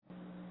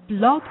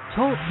Blog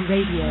Talk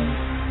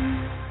Radio.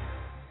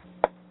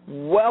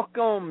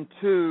 Welcome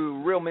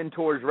to Real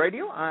Mentors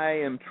Radio. I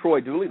am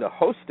Troy Dooley, the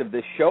host of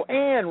this show,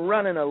 and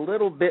running a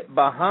little bit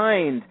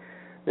behind.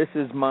 This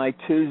is my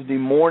Tuesday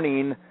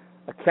morning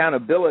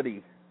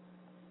accountability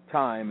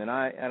time, and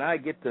I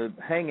get to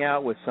hang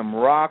out with some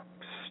rock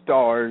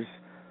stars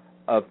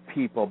of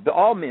people,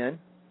 all men,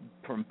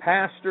 from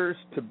pastors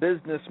to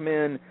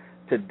businessmen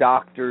to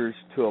doctors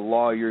to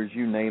lawyers,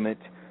 you name it.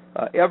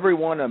 Every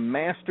one of them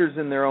masters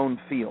in their own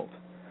field.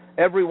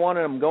 Every one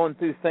of them going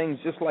through things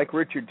just like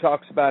Richard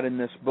talks about in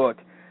this book.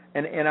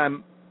 And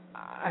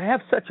I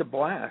have such a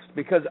blast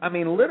because, I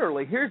mean,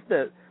 literally, here's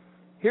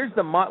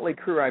the motley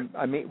crew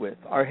I meet with.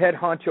 Our head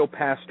honcho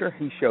pastor,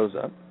 he shows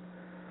up.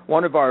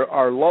 One of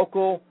our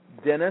local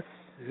dentists,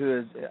 who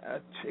is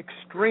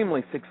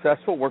extremely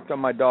successful, worked on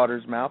my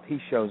daughter's mouth, he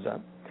shows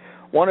up.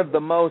 One of the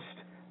most,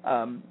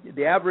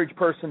 the average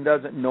person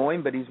doesn't know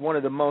him, but he's one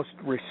of the most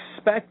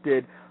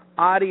respected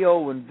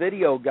audio and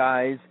video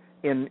guys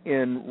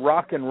in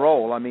rock and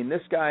roll. I mean,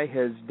 this guy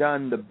has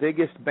done the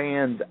biggest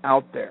bands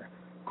out there.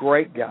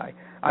 Great guy.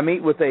 I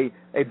meet with a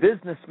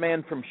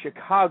businessman from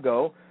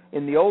Chicago.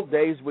 In the old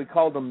days, we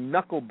called them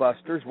knuckle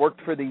busters,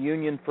 worked for the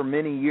union for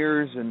many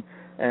years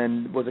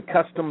and was a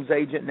customs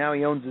agent. Now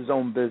he owns his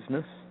own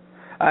business.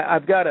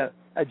 I've got a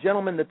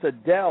gentleman that's a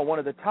Dell, one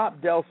of the top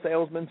Dell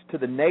salesmen to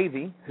the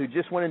Navy, who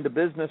just went into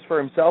business for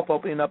himself,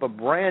 opening up a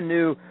brand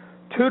new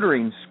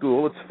tutoring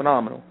school. It's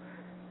phenomenal.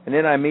 And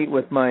then I meet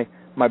with my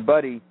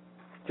buddy,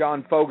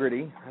 John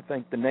Fogarty. I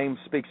think the name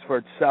speaks for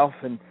itself,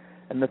 and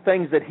the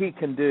things that he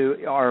can do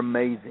are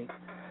amazing.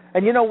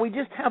 And, you know, we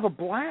just have a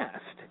blast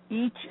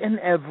each and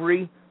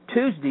every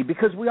Tuesday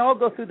because we all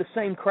go through the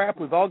same crap.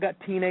 We've all got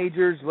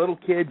teenagers, little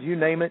kids, you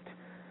name it.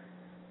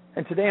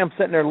 And today I'm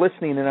sitting there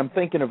listening, and I'm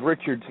thinking of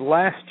Richard's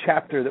last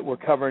chapter that we're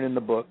covering in the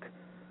book,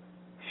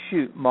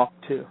 Mach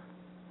 2.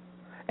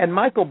 And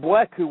Michael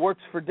Bleck, who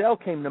works for Dell,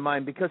 came to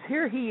mind because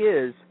here he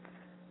is.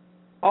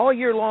 All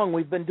year long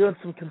we've been doing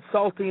some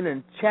consulting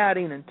and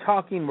chatting and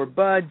talking. We're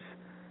buds.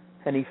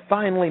 And he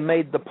finally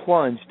made the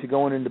plunge to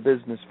going into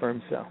business for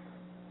himself.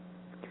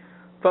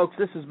 Folks,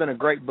 this has been a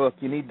great book.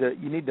 You need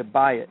to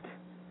buy it.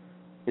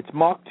 It's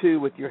Mach 2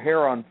 with your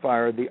hair on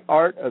fire, The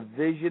Art of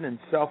Vision and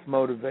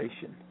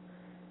Self-Motivation.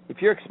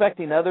 If you're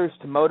expecting others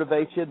to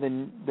motivate you,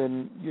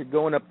 then you're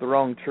going up the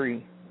wrong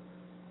tree.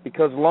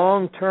 Because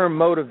long-term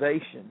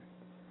motivation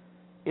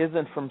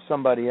isn't from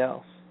somebody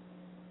else.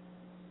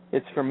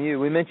 It's from you.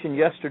 We mentioned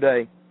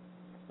yesterday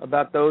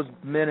about those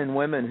men and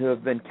women who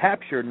have been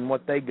captured and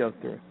what they go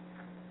through.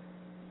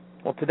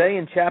 Well, today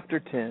in Chapter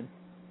 10,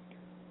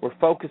 we're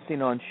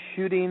focusing on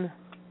shooting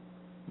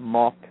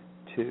Mach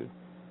 2.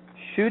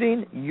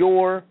 Shooting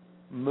your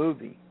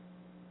movie.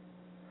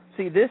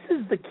 See, this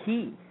is the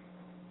key.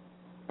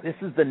 This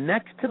is the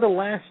next to the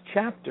last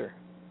chapter.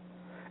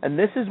 And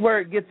this is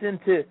where it gets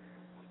into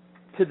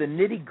the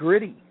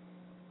nitty-gritty.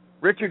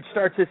 Richard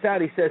starts this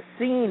out. He says,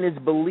 seeing is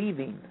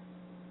believing.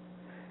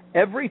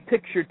 Every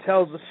picture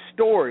tells a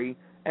story,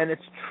 and it's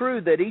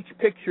true that each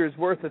picture is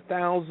worth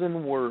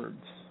 1,000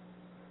 words.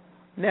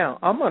 Now,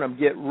 I'm going to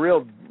get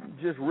real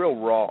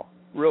raw,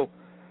 real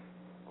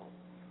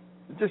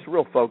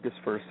focused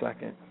for a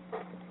second.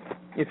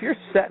 If you're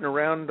sitting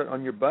around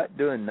on your butt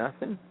doing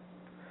nothing,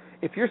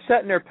 if you're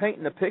sitting there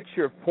painting a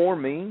picture of poor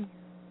me,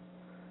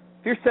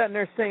 if you're sitting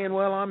there saying,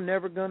 well, I'm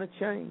never going to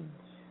change,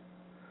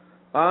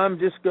 I'm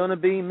just going to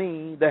be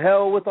me, the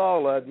hell with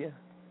all of you,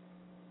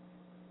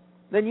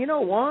 then you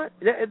know what?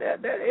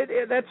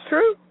 That's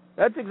true.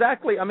 That's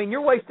exactly, I mean,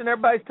 you're wasting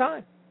everybody's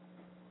time.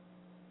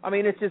 I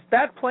mean, it's just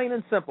that plain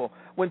and simple.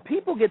 When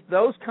people get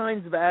those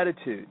kinds of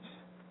attitudes,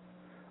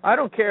 I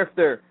don't care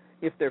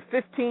if they're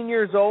 15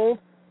 years old,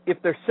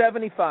 if they're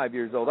 75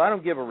 years old, I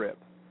don't give a rip.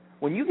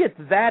 When you get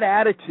that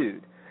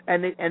attitude,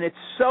 and it's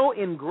so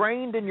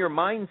ingrained in your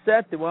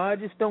mindset that, well, I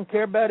just don't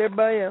care about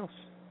everybody else.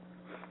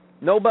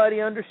 Nobody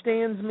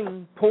understands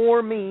me.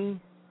 Poor me.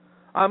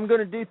 I'm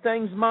going to do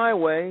things my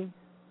way.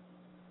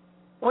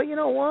 Well, you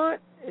know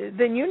what?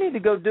 Then you need to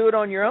go do it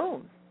on your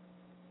own.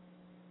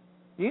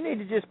 You need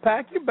to just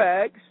pack your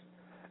bags,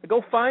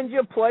 go find you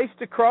a place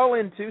to crawl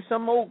into,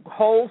 some old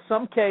hole,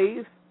 some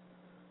cave,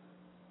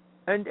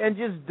 and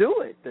just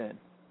do it then.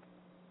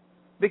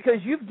 Because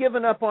you've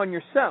given up on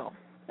yourself.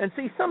 And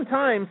see,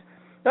 sometimes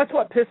that's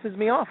what pisses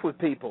me off with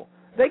people.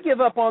 They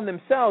give up on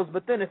themselves,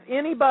 but then if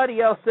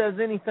anybody else says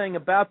anything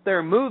about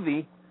their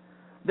movie,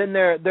 then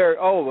they're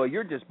oh, well,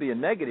 you're just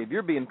being negative.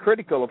 You're being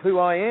critical of who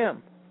I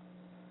am.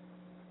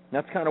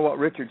 That's kind of what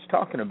Richard's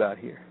talking about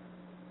here.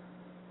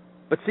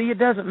 But see, it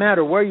doesn't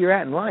matter where you're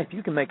at in life.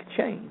 You can make a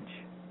change.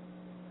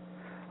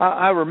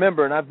 I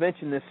remember, and I've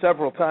mentioned this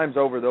several times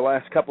over the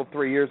last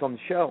 3 years on the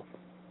show,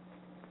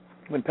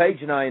 when Paige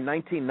and I, in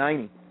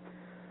 1990,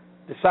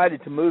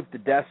 decided to move to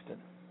Destin.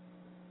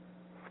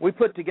 We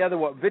put together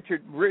what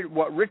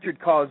Richard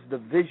calls the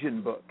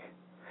vision book.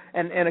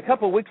 And a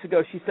couple of weeks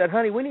ago, she said,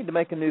 honey, we need to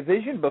make a new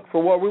vision book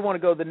for where we want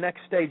to go the next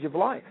stage of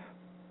life.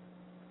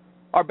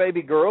 Our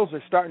baby girls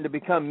are starting to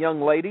become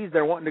young ladies.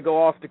 They're wanting to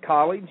go off to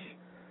college.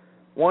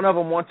 One of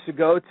them wants to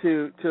go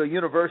to a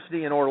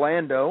university in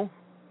Orlando.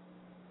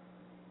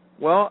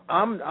 Well,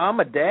 I'm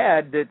a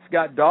dad that's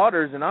got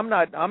daughters, and I'm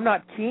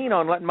not keen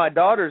on letting my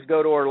daughters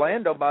go to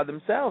Orlando by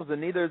themselves, and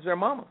neither is their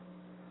mama.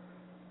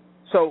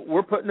 So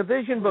we're putting a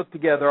vision book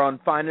together on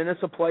finding us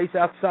a place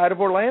outside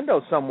of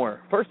Orlando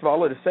somewhere. First of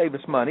all, it'll save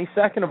us money.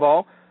 Second of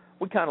all,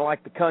 we kind of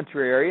like the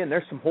country area, and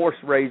there's some horse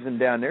raising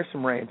down there,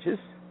 some ranches.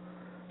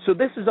 So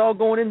this is all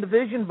going in the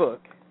vision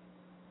book.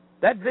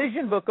 That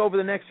vision book over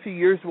the next few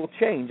years will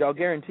change, I'll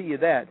guarantee you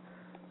that.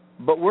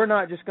 But we're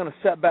not just going to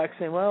sit back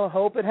saying, well, I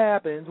hope it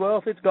happens. Well,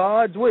 if it's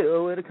God's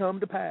will, it'll come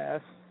to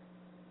pass.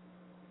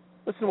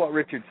 Listen to what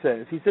Richard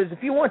says. He says, if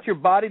you want your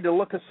body to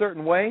look a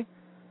certain way,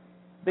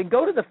 then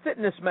go to the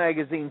fitness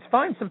magazines.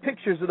 Find some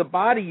pictures of the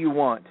body you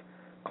want.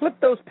 Clip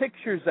those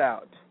pictures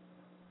out.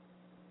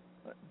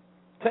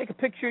 Take a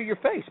picture of your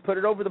face. Put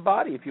it over the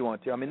body if you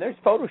want to. I mean, there's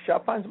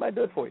Photoshop. Find somebody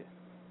to do it for you.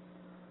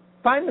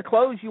 Find the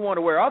clothes you want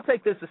to wear. I'll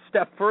take this a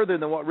step further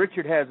than what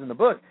Richard has in the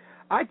book.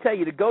 I tell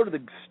you to go to the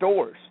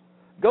stores.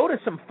 Go to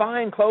some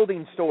fine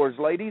clothing stores,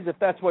 ladies, if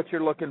that's what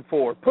you're looking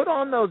for. Put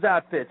on those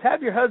outfits.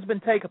 Have your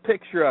husband take a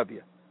picture of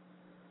you.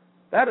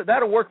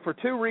 That'll work for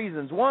two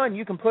reasons. One,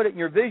 you can put it in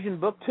your vision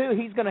book. Two,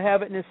 he's going to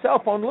have it in his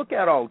cell phone to look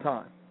at all the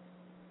time.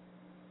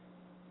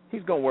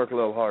 He's going to work a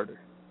little harder.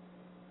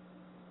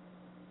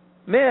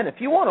 Men, if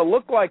you want to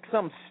look like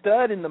some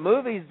stud in the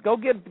movies, go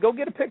get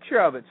a picture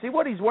of it. See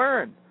what he's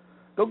wearing.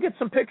 Go get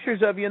some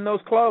pictures of you in those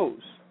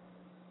clothes.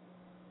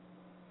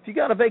 If you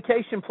got a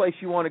vacation place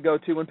you want to go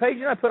to, when Paige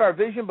and I put our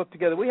vision book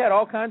together, we had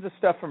all kinds of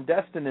stuff from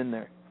Destin in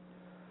there.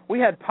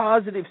 We had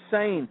positive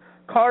saying,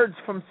 cards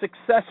from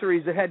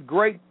Successories that had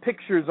great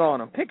pictures on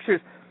them. Pictures.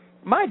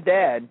 My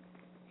dad,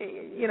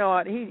 you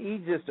know,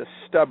 he's just a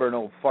stubborn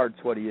old fart's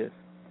what he is.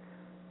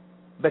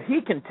 But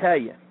he can tell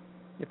you,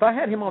 if I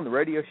had him on the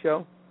radio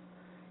show,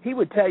 he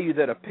would tell you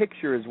that a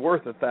picture is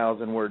worth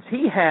 1,000 words.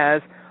 He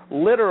has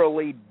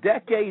literally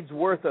decades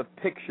worth of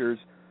pictures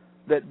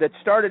that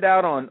started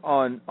out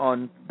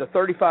on the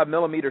 35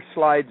 millimeter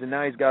slides, and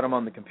now he's got them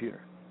on the computer.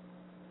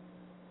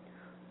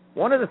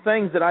 One of the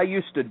things that I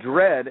used to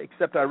dread,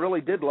 except I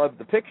really did love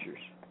the pictures,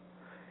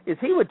 is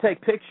he would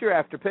take picture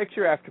after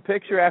picture after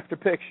picture after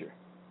picture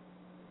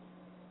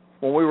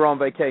when we were on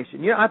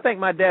vacation. You know, I think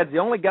my dad's the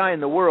only guy in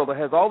the world that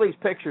has all these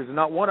pictures, and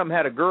not one of them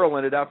had a girl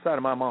in it outside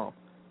of my mom.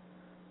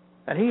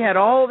 And he had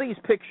all these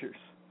pictures.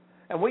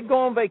 And we'd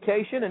go on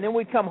vacation, and then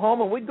we'd come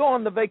home, and we'd go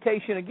on the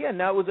vacation again.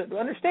 Now,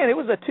 understand, it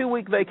was a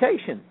 2-week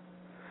vacation.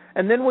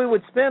 And then we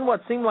would spend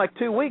what seemed like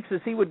 2 weeks as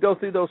he would go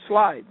through those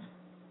slides.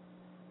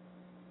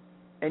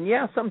 And,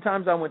 yeah,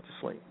 sometimes I went to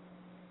sleep.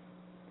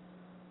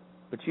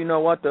 But you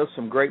know what? Those are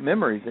some great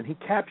memories, and he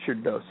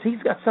captured those.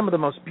 He's got some of the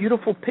most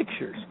beautiful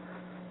pictures.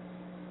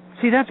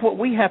 See, that's what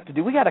we have to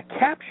do. We got to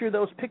capture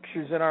those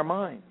pictures in our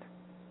mind.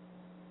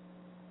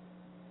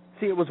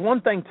 See, it was one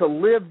thing to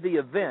live the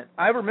event.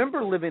 I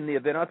remember living the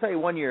event. I'll tell you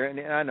one year, and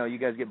I know you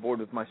guys get bored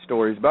with my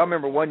stories, but I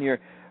remember one year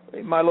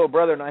my little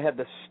brother and I had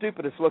the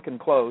stupidest looking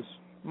clothes.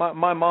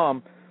 My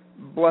mom,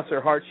 bless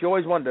her heart, she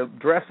always wanted to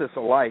dress us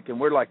alike, and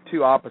we're like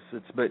two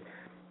opposites, but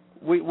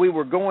we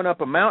were going up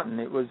a mountain.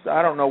 It was,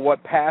 I don't know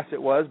what pass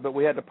it was, but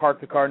we had to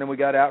park the car, and then we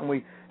got out, and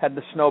we had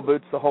the snow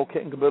boots, the whole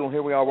kit and caboodle, and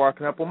here we are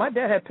walking up. Well, my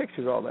dad had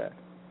pictures of all that.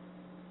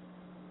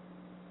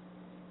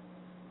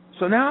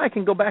 So now I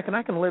can go back and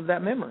I can live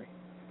that memory.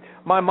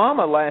 My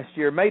mama last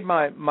year made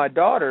my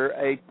daughter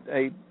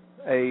a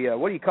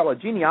what do you call it,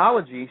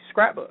 genealogy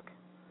scrapbook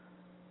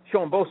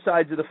showing both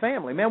sides of the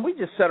family. Man, we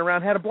just sat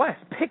around and had a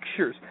blast.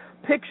 Pictures.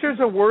 Pictures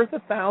are worth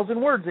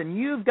 1,000 words, and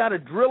you've got to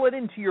drill it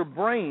into your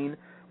brain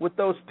with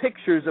those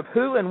pictures of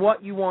who and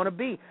what you want to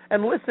be.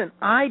 And listen,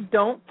 I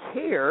don't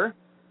care,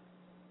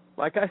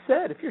 like I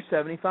said, if you're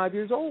 75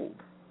 years old.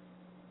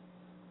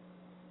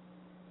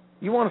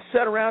 You want to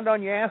sit around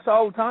on your ass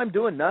all the time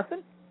doing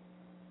nothing?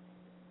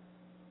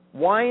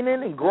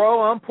 Whining and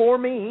grow on poor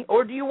me?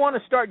 Or do you want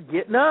to start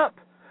getting up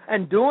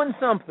and doing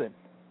something?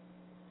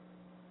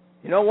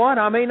 You know what?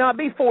 I may not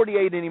be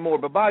 48 anymore,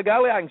 but by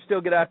golly, I can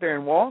still get out there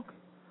and walk.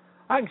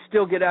 I can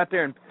still get out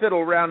there and fiddle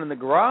around in the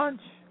garage.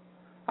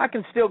 I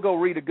can still go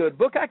read a good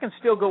book. I can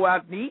still go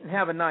out and eat and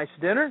have a nice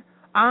dinner.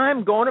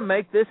 I'm going to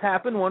make this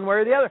happen one way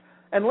or the other.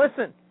 And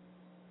listen,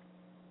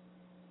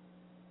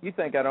 you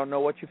think I don't know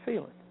what you're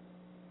feeling.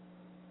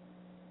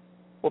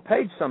 Well,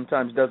 Paige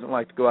sometimes doesn't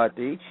like to go out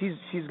to eat.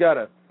 She's got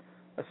a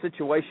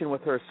situation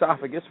with her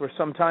esophagus where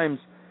sometimes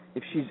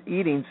if she's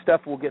eating,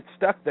 stuff will get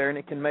stuck there and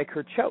it can make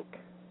her choke.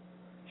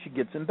 She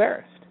gets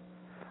embarrassed.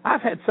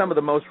 I've had some of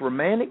the most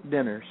romantic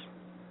dinners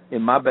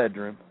in my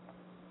bedroom,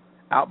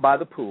 out by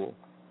the pool,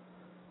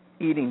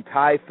 eating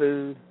Thai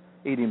food,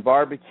 eating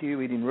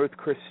barbecue, eating Ruth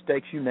Chris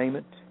steaks, you name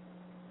it.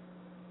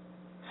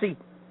 See,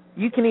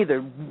 you can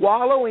either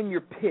wallow in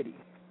your pity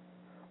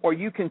or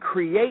you can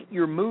create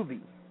your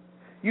movie.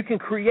 You can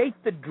create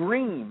the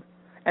dream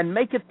and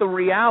make it the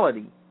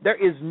reality. There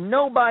is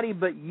nobody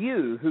but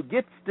you who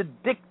gets to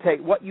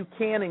dictate what you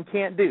can and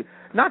can't do.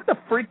 Not the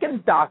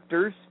freaking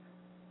doctors,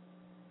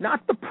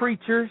 not the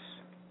preachers,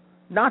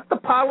 not the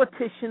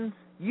politicians,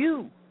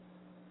 you.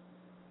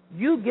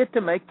 You get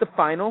to make the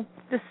final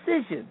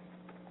decision.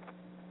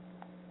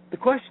 The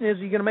question is,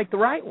 are you going to make the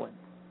right one?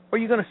 Or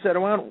are you going to sit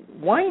around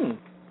whining?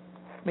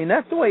 I mean,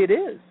 that's the way it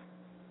is.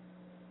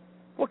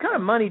 What kind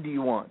of money do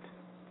you want?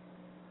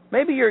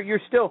 Maybe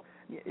you're still...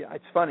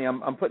 It's funny,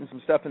 I'm putting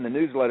some stuff in the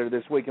newsletter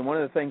this week, and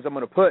one of the things I'm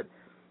going to put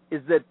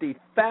is that the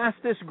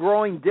fastest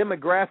growing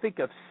demographic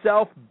of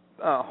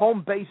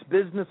home-based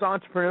business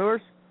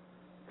entrepreneurs,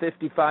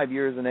 55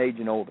 years in age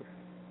and older.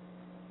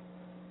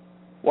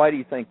 Why do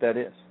you think that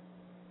is?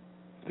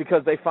 It's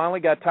because they finally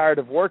got tired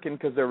of working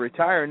because they're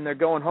retiring, and they're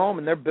going home,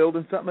 and they're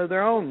building something of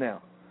their own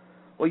now.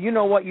 Well, you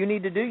know what you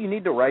need to do? You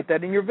need to write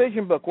that in your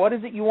vision book. What is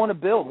it you want to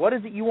build? What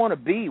is it you want to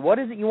be? What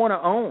is it you want to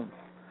own?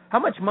 How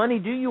much money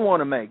do you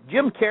want to make?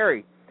 Jim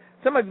Carrey.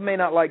 Some of you may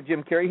not like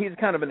Jim Carrey. He's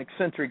kind of an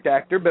eccentric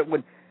actor, but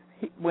when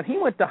he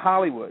went to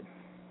Hollywood,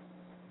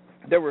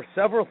 there were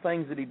several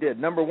things that he did.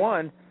 Number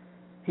one,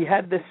 he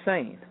had this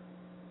saying.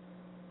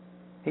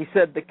 He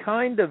said, the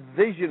kind of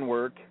vision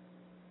work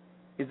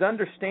is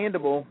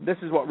understandable. This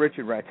is what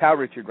Richard writes, how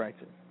Richard writes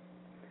it,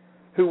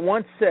 who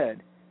once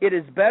said, it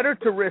is better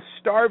to risk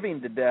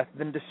starving to death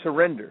than to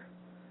surrender.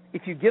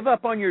 If you give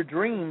up on your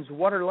dreams,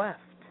 what are left?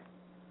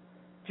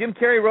 Jim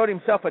Carrey wrote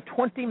himself a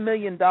 $20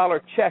 million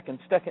check and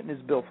stuck it in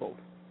his billfold.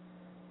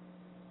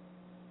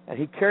 And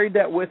he carried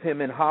that with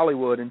him in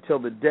Hollywood until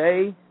the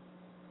day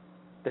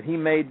that he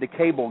made The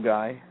Cable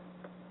Guy,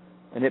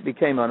 and it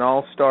became an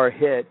all-star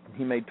hit, and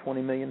he made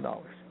 $20 million. And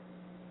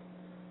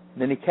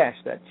then he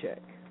cashed that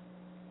check.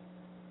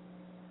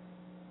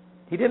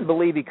 He didn't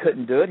believe he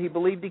couldn't do it. He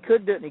believed he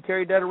could do it, and he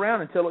carried that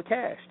around until it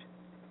cashed.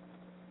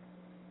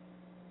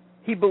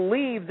 He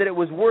believed that it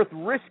was worth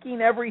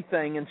risking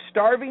everything and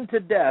starving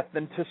to death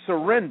than to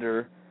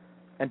surrender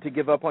and to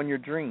give up on your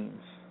dreams.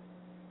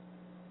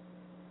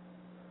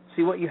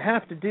 See, what you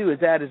have to do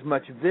is add as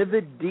much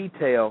vivid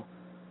detail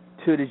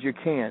to it as you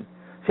can.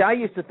 See, I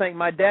used to think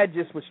my dad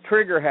just was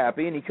trigger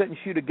happy and he couldn't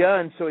shoot a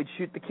gun, so he'd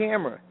shoot the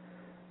camera,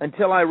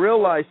 until I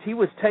realized he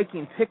was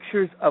taking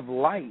pictures of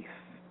life,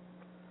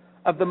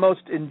 of the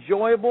most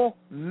enjoyable,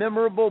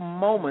 memorable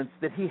moments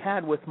that he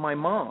had with my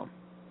mom.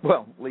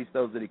 Well, at least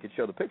those that he could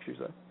show the pictures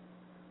of.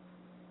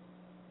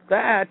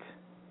 That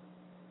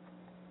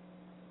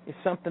is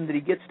something that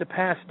he gets to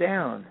pass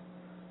down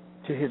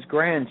to his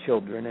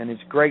grandchildren and his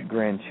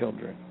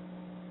great-grandchildren.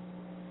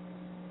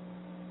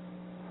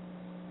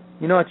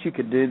 You know what you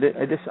could do?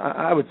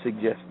 I would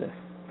suggest this.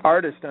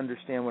 Artists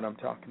understand what I'm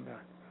talking about.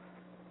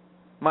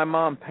 My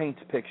mom paints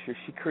pictures.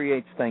 She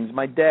creates things.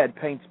 My dad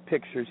paints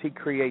pictures. He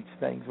creates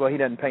things. Well, he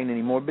doesn't paint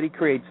anymore, but he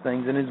creates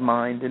things in his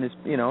mind, in his,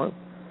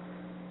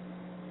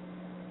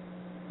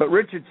 But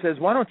Richard says,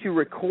 why don't you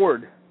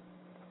record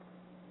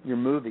your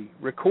movie?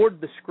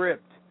 Record the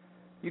script.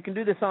 You can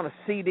do this on a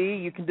CD.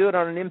 You can do it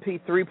on an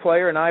MP3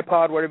 player, an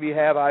iPod, whatever you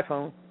have,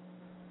 iPhone.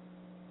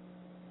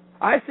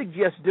 I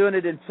suggest doing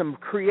it in some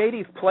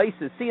creative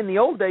places. See, in the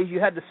old days, you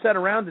had to sit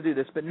around to do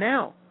this, but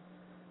now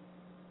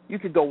you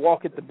could go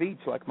walk at the beach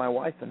like my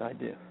wife and I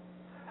do.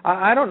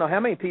 I don't know how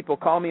many people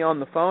call me on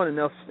the phone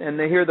and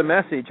they hear the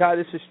message, hi,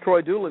 this is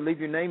Troy Doolin, leave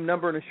your name,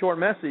 number, and a short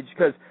message,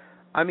 because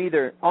I'm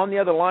either on the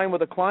other line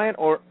with a client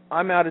or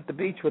I'm out at the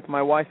beach with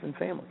my wife and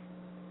family.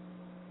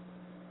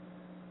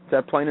 It's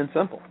that plain and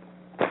simple.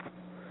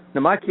 Now,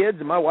 my kids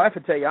and my wife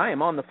would tell you I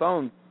am on the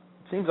phone,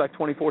 it seems like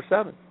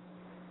 24/7.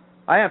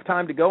 I have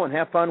time to go and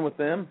have fun with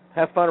them,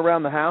 have fun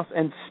around the house,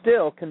 and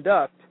still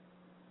conduct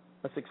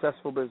a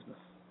successful business.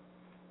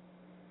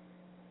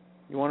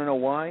 You want to know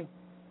why?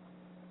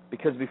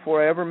 Because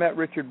before I ever met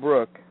Richard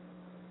Brooke,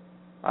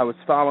 I was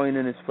following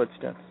in his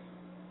footsteps.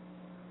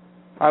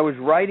 I was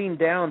writing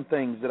down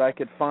things that I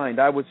could find.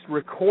 I was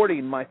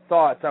recording my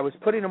thoughts. I was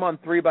putting them on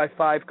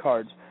 3x5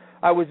 cards.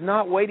 I was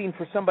not waiting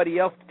for somebody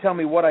else to tell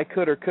me what I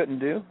could or couldn't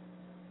do.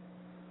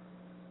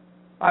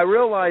 I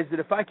realized that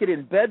if I could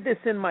embed this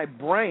in my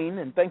brain,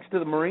 and thanks to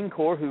the Marine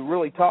Corps who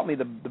really taught me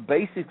the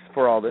basics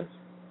for all this,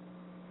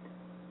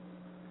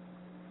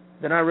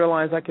 then I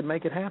realized I could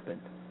make it happen.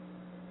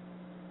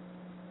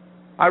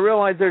 I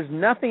realized there's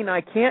nothing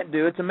I can't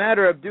do. It's a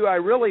matter of, do I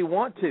really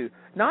want to?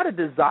 Not a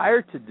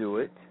desire to do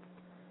it,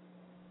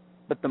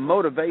 but the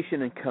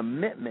motivation and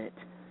commitment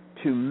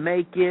to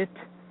make it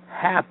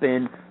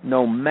happen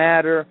no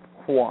matter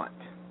what.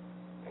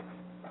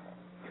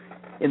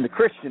 In the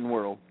Christian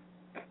world,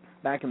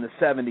 back in the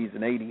 70s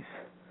and 80s,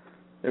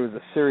 there was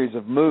a series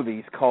of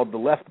movies called The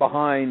Left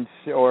Behind,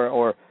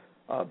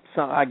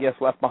 I guess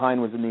Left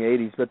Behind was in the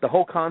 80s, but the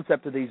whole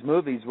concept of these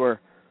movies were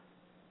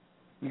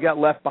you got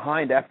left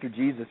behind after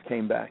Jesus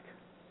came back.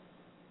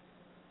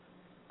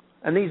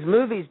 And these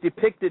movies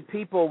depicted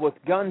people with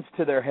guns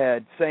to their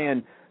head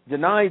saying,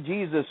 deny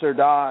Jesus or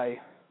die.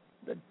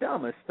 The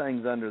dumbest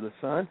things under the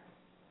sun.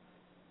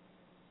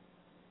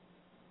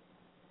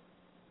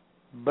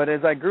 But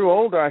as I grew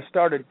older, I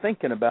started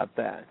thinking about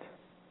that.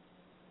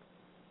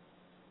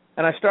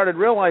 And I started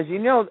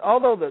realizing,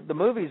 although the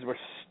movies were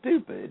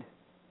stupid,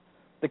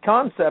 the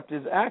concept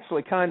is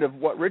actually kind of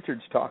what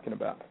Richard's talking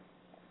about.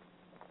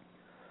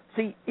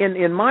 See,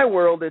 in my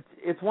world,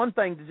 it's one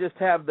thing to just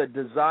have the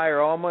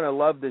desire, I'm going to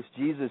love this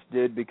Jesus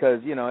dude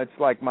because, it's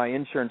like my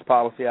insurance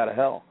policy out of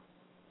hell.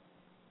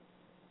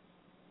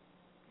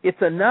 It's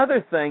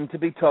another thing to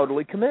be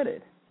totally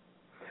committed.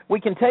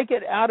 We can take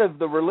it out of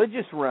the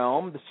religious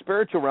realm, the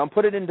spiritual realm,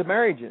 put it into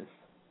marriages.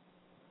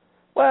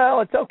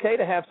 Well, it's okay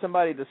to have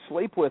somebody to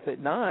sleep with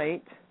at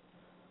night,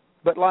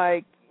 but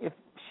if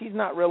she's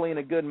not really in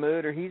a good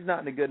mood or he's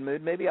not in a good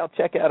mood, maybe I'll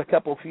check out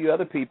a few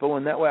other people,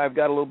 and that way I've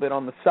got a little bit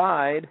on the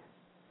side.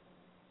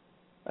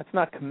 That's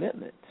not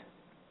commitment.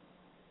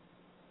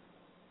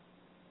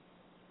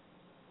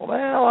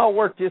 Well, I'll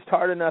work just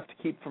hard enough to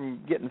keep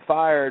from getting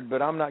fired,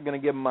 but I'm not going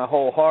to give them my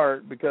whole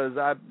heart because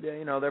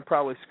they're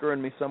probably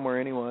screwing me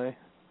somewhere anyway.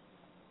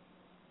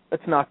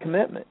 That's not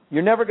commitment.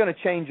 You're never going to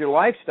change your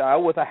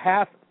lifestyle with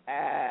a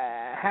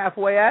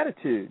halfway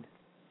attitude.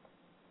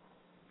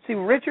 See,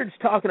 Richard's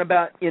talking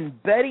about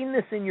embedding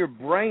this in your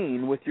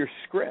brain with your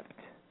script.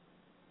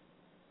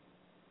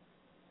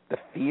 The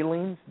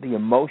feelings, the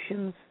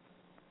emotions.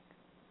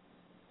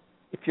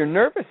 If your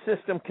nervous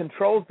system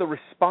controls the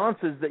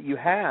responses that you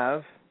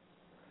have,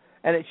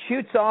 and it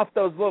shoots off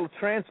those little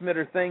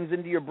transmitter things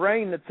into your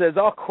brain that says,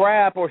 oh,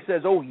 crap, or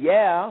says, oh,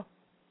 yeah,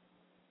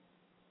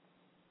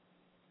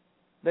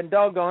 then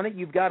doggone it,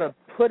 you've got to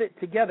put it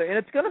together. And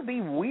it's going to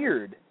be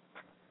weird.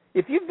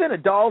 If you've been a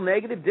dull,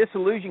 negative,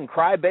 disillusioned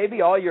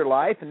crybaby all your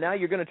life, and now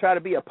you're going to try to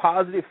be a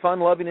positive,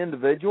 fun-loving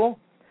individual,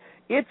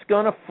 it's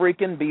going to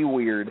freaking be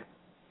weird.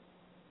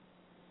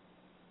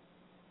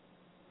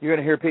 You're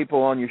going to hear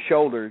people on your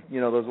shoulder,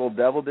 those little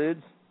devil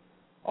dudes.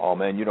 Oh,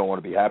 man, you don't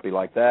want to be happy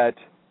like that.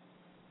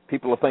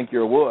 People will think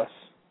you're a wuss.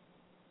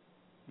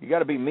 You got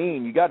to be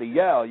mean. You got to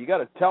yell. You got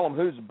to tell them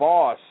who's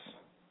boss.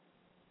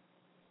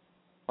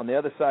 On the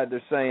other side,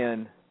 they're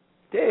saying,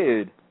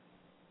 dude,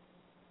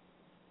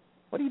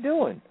 what are you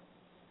doing?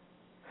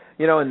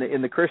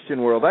 In the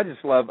Christian world, I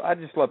just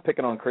love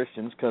picking on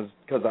Christians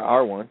because I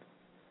are one.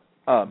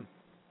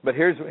 But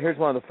here's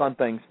one of the fun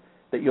things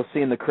that you'll see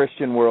in the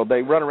Christian world.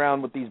 They run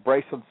around with these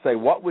bracelets and say,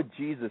 what would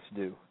Jesus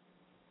do?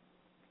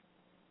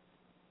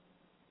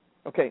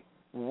 Okay,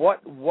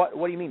 what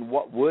do you mean,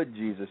 what would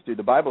Jesus do?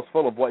 The Bible's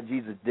full of what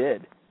Jesus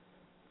did.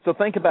 So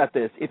think about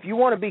this. If you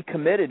want to be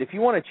committed, if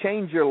you want to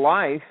change your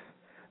life,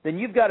 then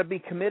you've got to be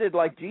committed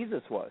like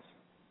Jesus was.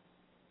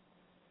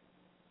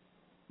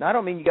 Now, I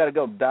don't mean you got to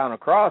go down a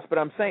cross, but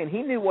I'm saying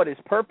he knew what his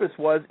purpose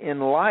was in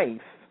life.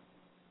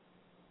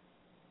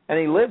 And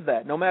he lived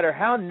that, no matter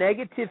how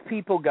negative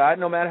people got,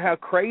 no matter how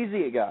crazy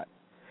it got.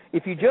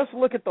 If you just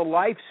look at the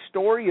life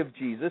story of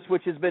Jesus,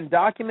 which has been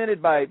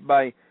documented by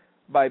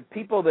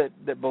people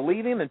that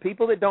believe him and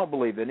people that don't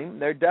believe in him,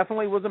 there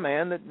definitely was a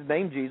man that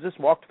named Jesus,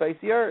 walked the face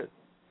of the earth.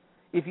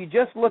 If you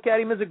just look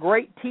at him as a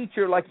great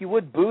teacher like you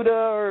would Buddha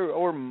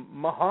or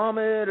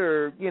Muhammad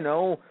or,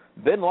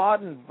 Bin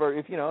Laden,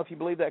 if you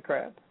believe that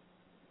crap.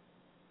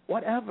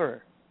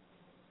 Whatever.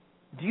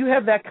 Do you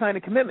have that kind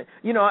of commitment?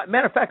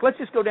 Matter of fact, let's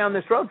just go down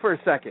this road for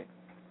a second.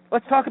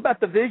 Let's talk about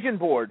the vision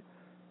board.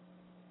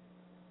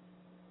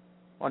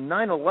 On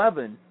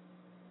 9/11,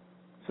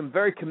 some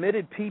very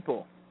committed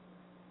people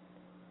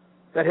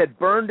that had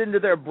burned into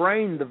their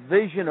brain the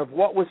vision of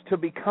what was to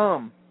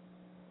become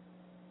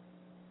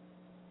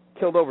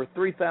killed over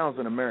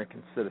 3,000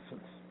 American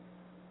citizens.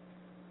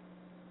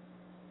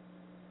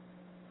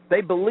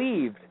 They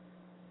believed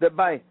that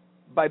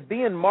by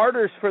being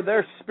martyrs for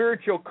their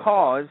spiritual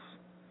cause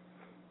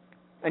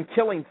and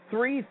killing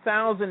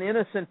 3,000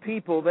 innocent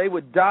people, they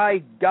would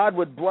die, God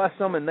would bless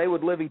them, and they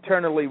would live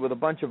eternally with a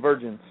bunch of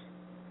virgins.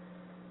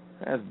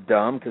 That's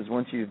dumb, because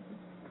once you've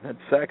had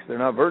sex, they're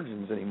not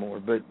virgins anymore,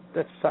 but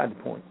that's beside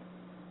the point.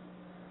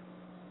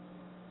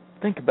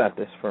 Think about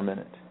this for a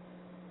minute.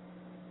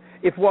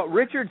 If what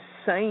Richard's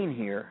saying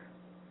here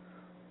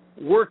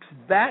works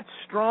that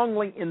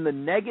strongly in the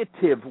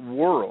negative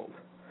world,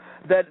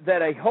 that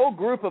a whole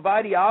group of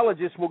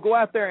ideologists will go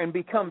out there and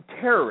become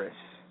terrorists,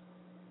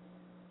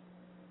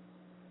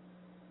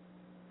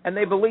 and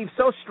they believe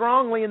so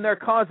strongly in their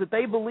cause that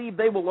they believe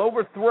they will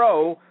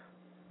overthrow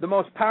the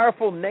most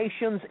powerful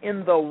nations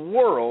in the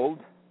world,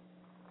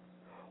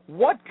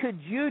 what could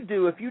you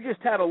do if you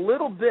just had a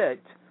little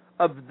bit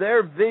of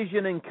their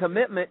vision and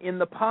commitment in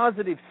the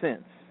positive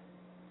sense?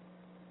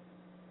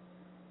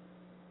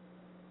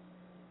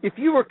 If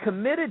you were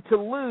committed to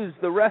lose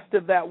the rest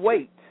of that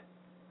weight,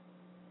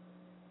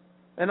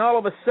 and all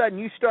of a sudden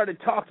you started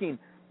talking,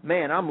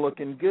 man, I'm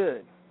looking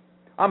good.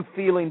 I'm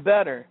feeling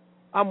better.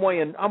 I'm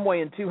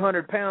weighing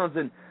 200 pounds,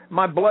 and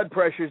my blood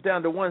pressure is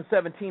down to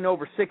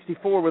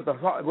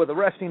 117/64 with a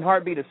resting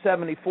heartbeat of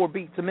 74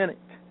 beats a minute.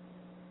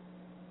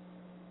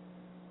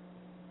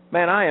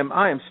 Man, I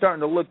am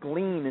starting to look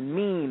lean and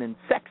mean and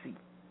sexy.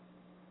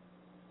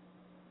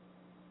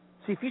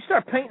 See, if you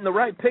start painting the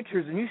right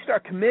pictures and you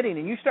start committing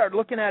and you start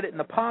looking at it in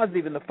the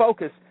positive and the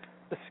focus,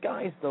 the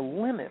sky's the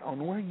limit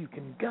on where you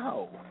can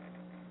go.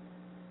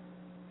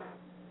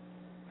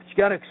 You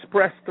got to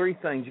express three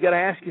things. You got to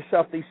ask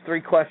yourself these three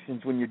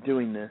questions when you're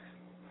doing this.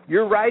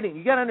 You're writing.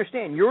 You got to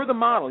understand, you're the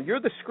model. You're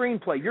the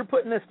screenplay. You're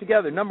putting this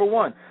together. Number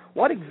one,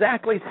 what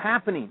exactly is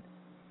happening?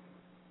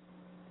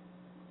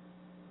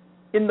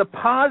 In the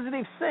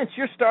positive sense,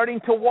 you're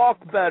starting to walk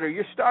better.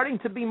 You're starting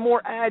to be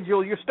more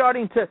agile. You're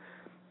starting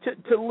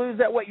to lose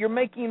that weight. You're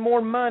making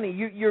more money.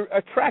 You're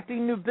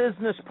attracting new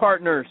business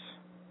partners.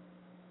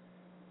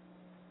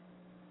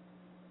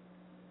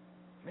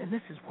 And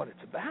this is what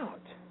it's about.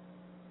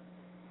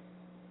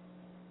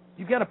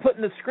 You've got to put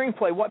in the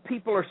screenplay what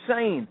people are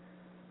saying.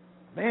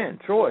 Man,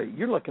 Troy,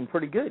 you're looking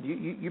pretty good.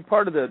 You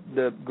part of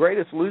the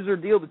greatest loser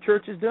deal the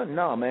church has done?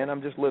 No, man,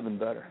 I'm just living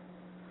better.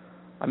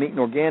 I'm eating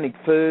organic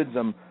foods.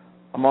 I'm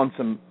on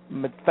some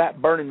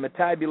fat-burning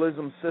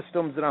metabolism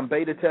systems that I'm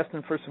beta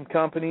testing for some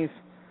companies.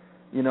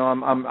 You know,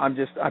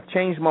 I've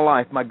changed my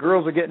life. My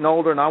girls are getting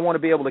older, and I want to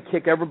be able to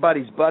kick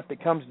everybody's butt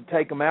that comes to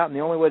take them out, and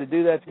the only way to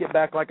do that is get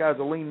back like I was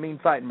a lean, mean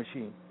fighting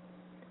machine.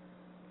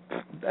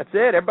 That's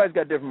it. Everybody's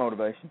got different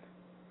motivations.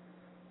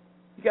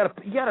 You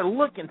got to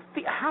look and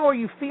feel. How are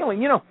you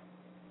feeling? You know,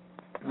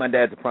 my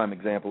dad's a prime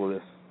example of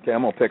this. Okay,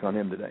 I'm gonna pick on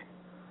him today.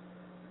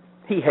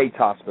 He hates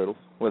hospitals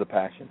with a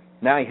passion.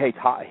 Now he hates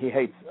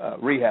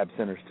rehab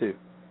centers too.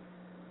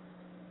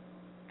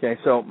 Okay,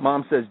 so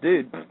Mom says,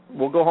 dude,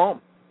 we'll go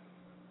home.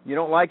 You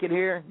don't like it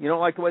here? You don't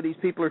like the way these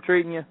people are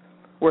treating you?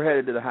 We're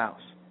headed to the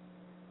house.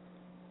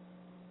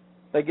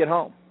 They get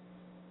home.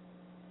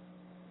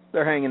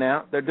 They're hanging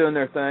out. They're doing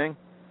their thing.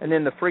 And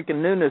then the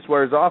freaking newness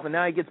wears off, and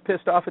now he gets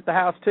pissed off at the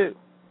house too.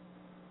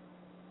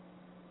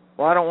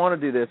 Well, I don't want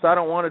to do this. I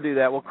don't want to do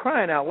that. Well,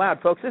 crying out loud,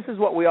 folks, this is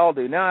what we all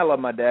do. Now, I love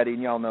my daddy,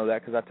 and y'all know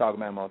that because I talk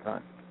about him all the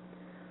time.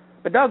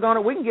 But doggone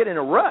it, we can get in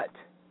a rut.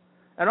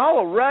 And all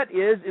a rut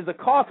is a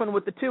coffin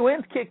with the two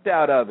ends kicked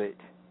out of it.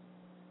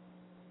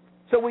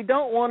 So we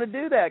don't want to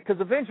do that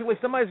because eventually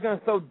somebody's going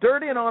to throw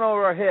dirt in on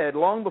our head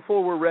long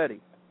before we're ready.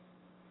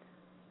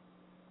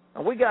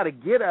 And we got to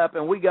get up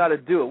and we got to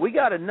do it. We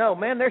got to know,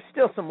 man, there's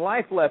still some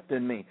life left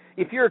in me.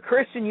 If you're a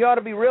Christian, you ought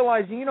to be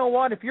realizing, you know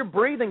what, if you're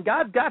breathing,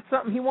 God's got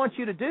something He wants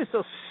you to do,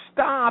 so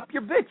stop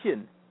your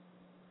bitching.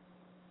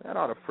 That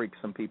ought to freak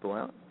some people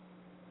out.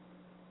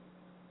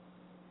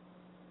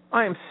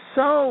 I am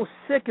so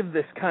sick of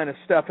this kind of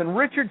stuff. And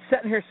Richard's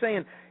sitting here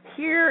saying,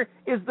 here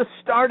is the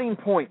starting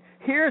point.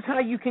 Here's how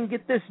you can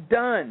get this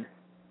done.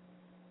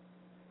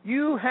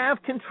 You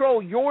have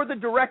control. You're the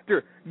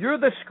director. You're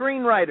the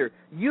screenwriter.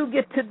 You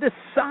get to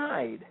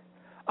decide.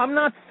 I'm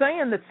not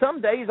saying that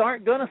some days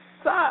aren't going to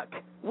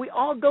suck. We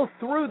all go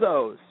through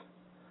those.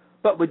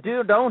 But we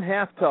don't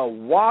have to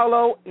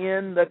wallow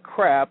in the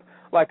crap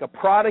like a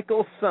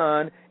prodigal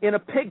son in a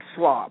pig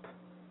slop.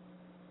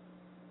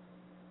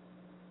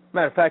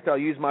 Matter of fact, I'll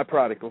use my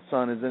prodigal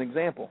son as an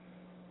example.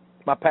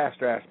 My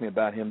pastor asked me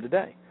about him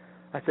today.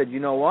 I said, you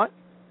know what?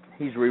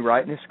 He's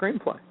rewriting his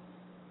screenplay.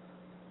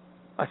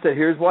 I said,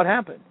 here's what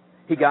happened.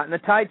 He got in a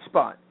tight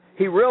spot.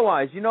 He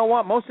realized, you know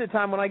what? Most of the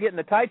time when I get in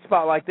a tight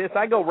spot like this,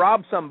 I go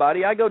rob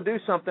somebody, I go do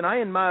something,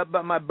 I end my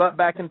butt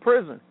back in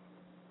prison.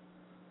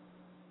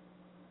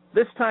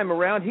 This time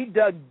around, he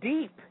dug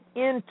deep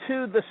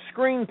into the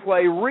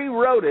screenplay,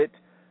 rewrote it,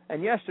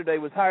 and yesterday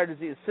was hired as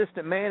the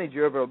assistant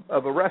manager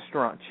of a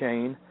restaurant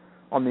chain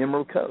on the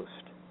Emerald Coast.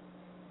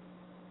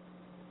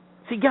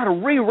 So you got to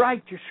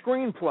rewrite your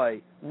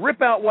screenplay,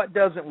 rip out what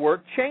doesn't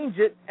work, change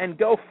it, and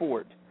go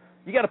for it.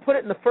 You got to put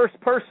it in the first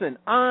person.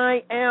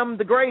 I am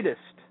the greatest.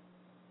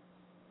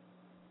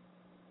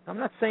 I'm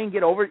not saying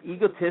get over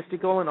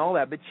egotistical and all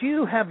that, but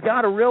you have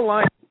got to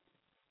realize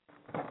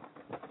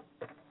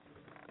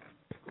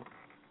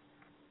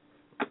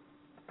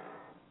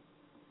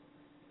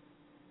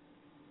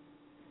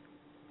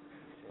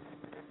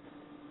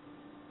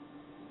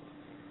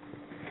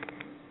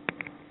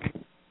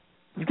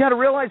you've got to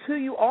realize who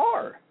you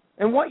are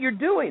and what you're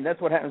doing.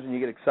 That's what happens when you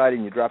get excited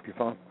and you drop your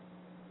phone.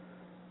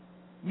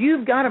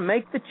 You've got to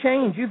make the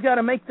change. You've got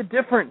to make the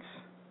difference.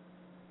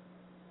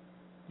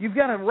 You've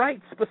got to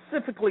write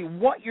specifically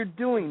what you're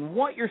doing,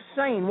 what you're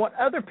saying, what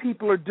other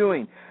people are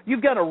doing.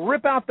 You've got to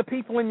rip out the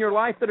people in your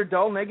life that are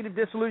dull, negative,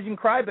 disillusioned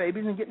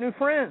crybabies and get new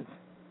friends.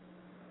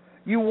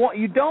 You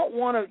don't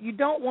want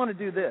to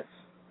do this.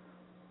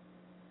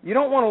 You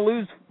don't want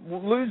to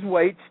lose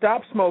weight,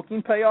 stop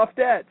smoking, pay off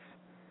debts.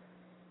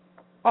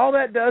 All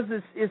that does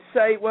is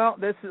say, well,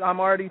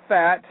 I'm already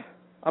fat,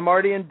 I'm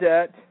already in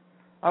debt,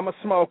 I'm a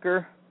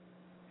smoker.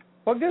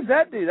 What good does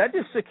that do? That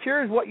just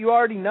secures what you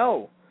already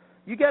know.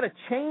 You got to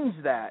change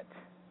that.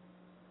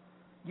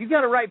 You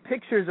got to write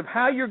pictures of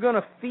how you're going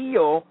to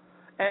feel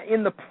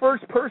in the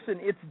first person.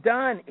 It's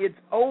done. It's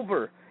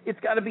over. It's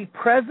got to be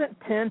present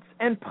tense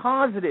and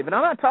positive. And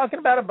I'm not talking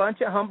about a bunch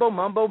of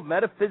humbo-mumbo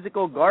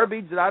metaphysical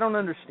garbage that I don't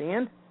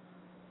understand.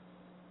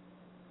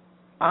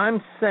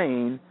 I'm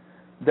saying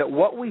that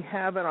what we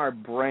have in our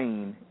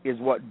brain is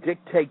what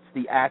dictates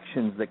the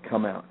actions that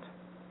come out.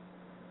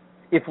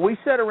 If we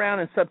sit around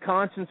and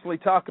subconsciously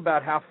talk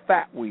about how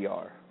fat we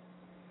are,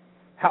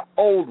 how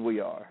old we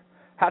are,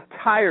 how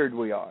tired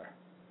we are,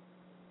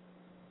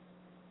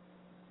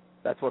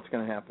 that's what's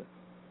going to happen.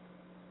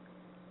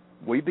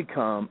 We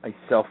become a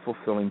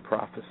self-fulfilling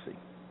prophecy.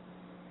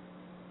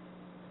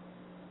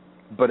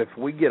 But if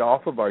we get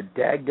off of our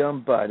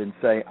dadgum butt and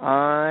say,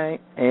 I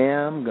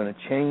am going to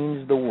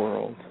change the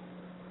world,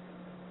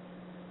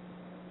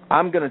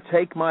 I'm going to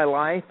take my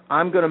life.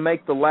 I'm going to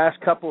make the last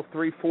couple,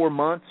 3, 4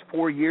 months,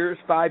 4 years,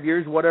 5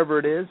 years, whatever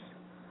it is,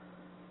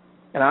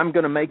 and I'm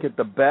going to make it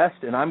the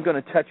best, and I'm going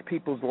to touch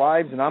people's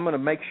lives, and I'm going to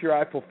make sure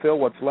I fulfill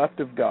what's left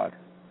of God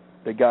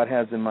that God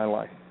has in my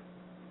life.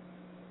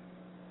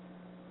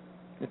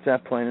 It's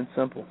that plain and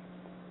simple.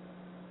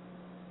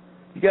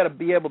 You got to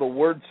be able to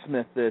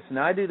wordsmith this, and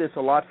I do this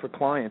a lot for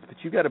clients, but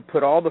you got to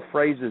put all the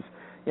phrases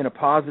in a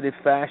positive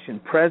fashion,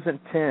 present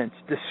tense,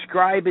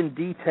 describe in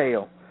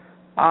detail,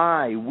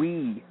 I,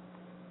 we,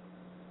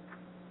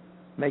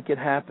 make it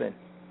happen.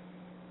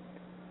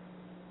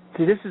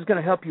 See, this is going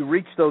to help you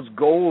reach those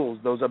goals,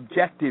 those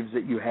objectives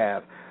that you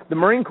have. The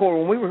Marine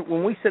Corps,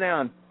 when we sit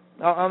down,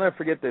 I'll never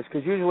forget this,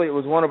 because usually it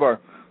was one of our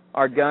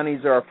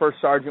gunnies or our first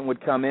sergeant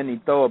would come in,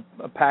 he'd throw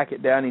a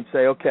packet down, and he'd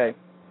say, okay,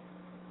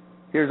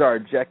 here's our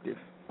objective.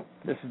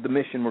 This is the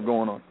mission we're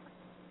going on.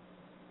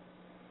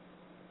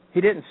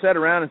 He didn't sit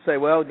around and say,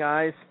 well,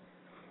 guys,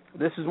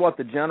 this is what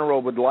the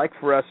general would like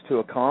for us to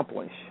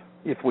accomplish,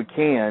 if we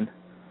can.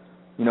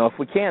 You know, if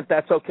we can't,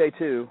 that's okay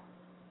too.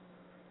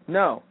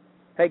 No.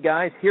 Hey,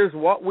 guys, here's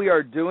what we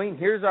are doing,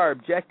 here's our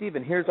objective,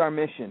 and here's our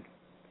mission.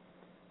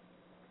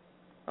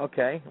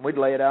 Okay, we'd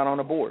lay it out on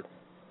a board.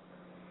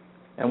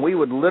 And we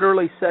would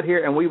literally sit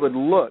here and we would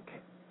look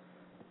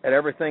at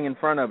everything in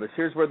front of us.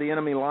 Here's where the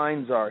enemy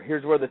lines are.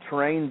 Here's where the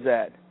terrain's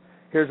at.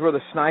 Here's where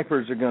the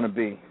snipers are going to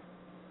be.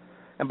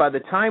 And by the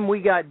time we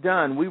got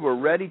done, we were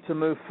ready to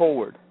move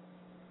forward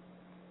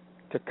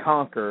to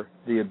conquer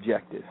the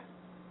objective.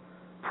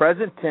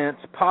 Present tense,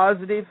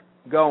 positive,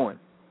 going.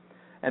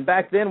 And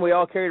back then we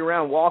all carried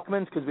around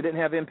Walkmans because we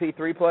didn't have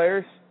MP3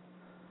 players.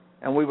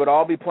 And we would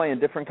all be playing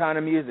different kind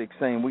of music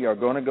saying, we are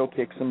going to go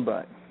kick some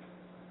butt.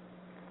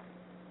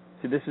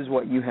 See, this is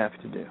what you have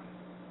to do.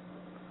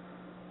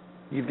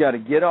 You've got to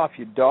get off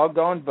your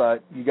doggone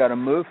butt. You've got to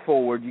move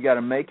forward. You've got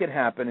to make it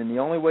happen. And the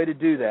only way to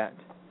do that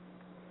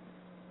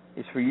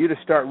is for you to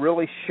start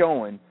really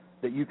showing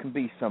that you can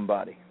be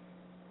somebody.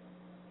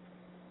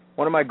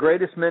 One of my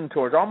greatest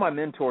mentors, all my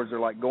mentors are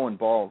like going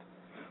bald,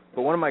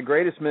 but one of my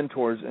greatest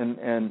mentors,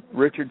 and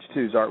Richard's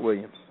too, is Art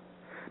Williams.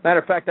 Matter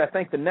of fact, I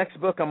think the next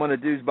book I'm going to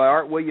do is by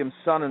Art Williams'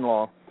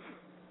 son-in-law,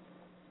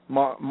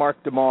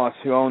 Mark DeMoss,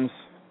 who owns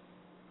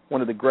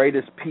one of the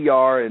greatest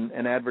PR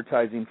and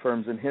advertising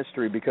firms in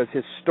history, because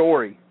his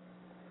story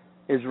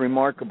is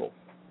remarkable.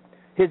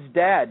 His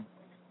dad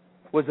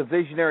was a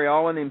visionary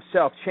all in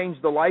himself,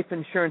 changed the life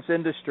insurance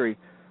industry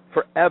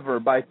forever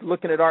by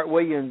looking at Art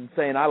Williams and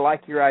saying, I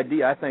like your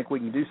idea. I think we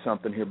can do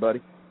something here,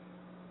 buddy.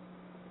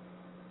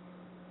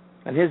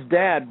 And his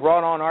dad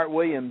brought on Art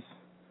Williams,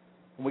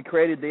 and we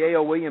created the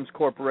A.O. Williams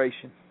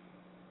Corporation.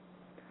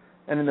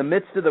 And in the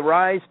midst of the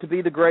rise to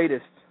be the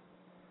greatest,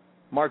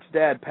 Mark's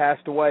dad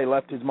passed away,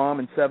 left his mom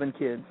and 7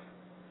 kids.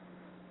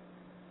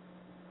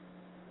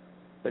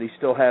 But he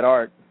still had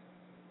Art.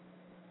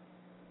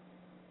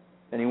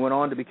 And he went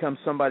on to become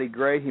somebody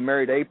great. He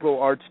married April,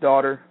 Art's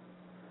daughter.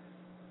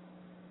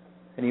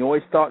 And he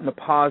always thought in the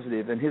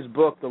positive. And his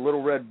book, The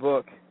Little Red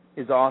Book,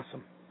 is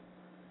awesome.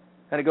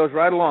 And it goes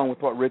right along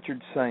with what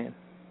Richard's saying.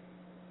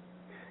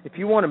 If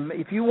you want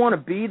to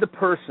be the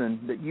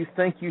person that you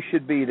think you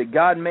should be, that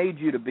God made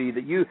you to be,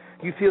 that you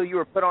feel you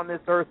were put on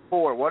this earth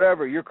for,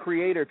 whatever, your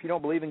creator, if you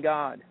don't believe in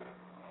God,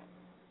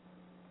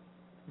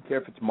 I don't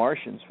care if it's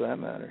Martians for that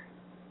matter,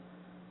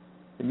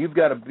 then you've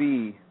got to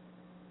be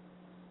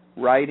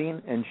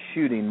writing and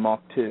shooting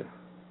Mach 2.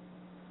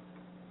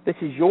 This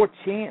is your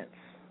chance.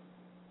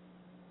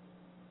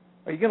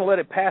 Are you going to let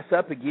it pass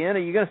up again? Are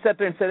you going to sit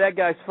there and say, that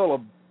guy's full of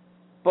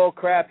bull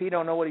crap, he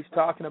don't know what he's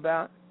talking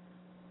about?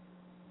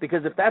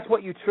 Because if that's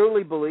what you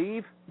truly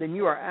believe, then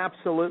you are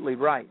absolutely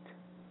right.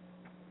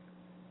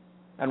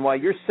 And while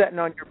you're sitting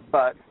on your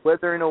butt,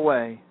 withering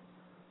away,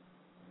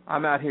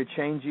 I'm out here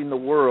changing the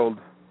world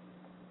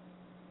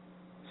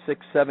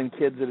 6, 7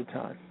 kids at a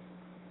time.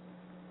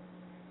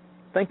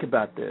 Think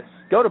about this.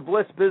 Go to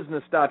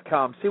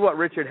blissbusiness.com. See what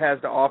Richard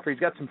has to offer. He's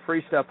got some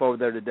free stuff over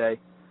there today.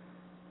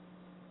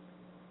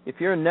 If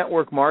you're in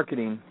network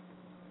marketing,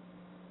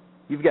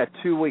 you've got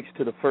 2 weeks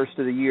to the first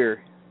of the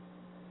year.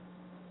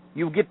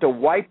 You get to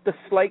wipe the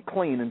slate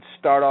clean and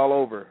start all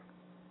over,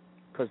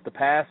 because the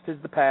past is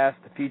the past,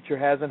 the future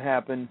hasn't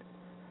happened,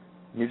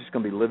 and you're just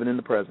going to be living in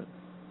the present.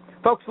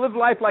 Folks, live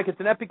life like it's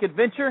an epic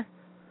adventure.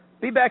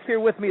 Be back here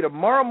with me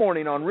tomorrow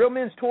morning on Real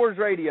Men's Tours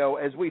Radio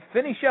as we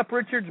finish up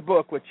Richard's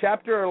book with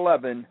Chapter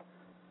 11,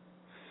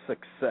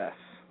 Success.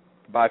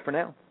 Bye for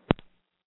now.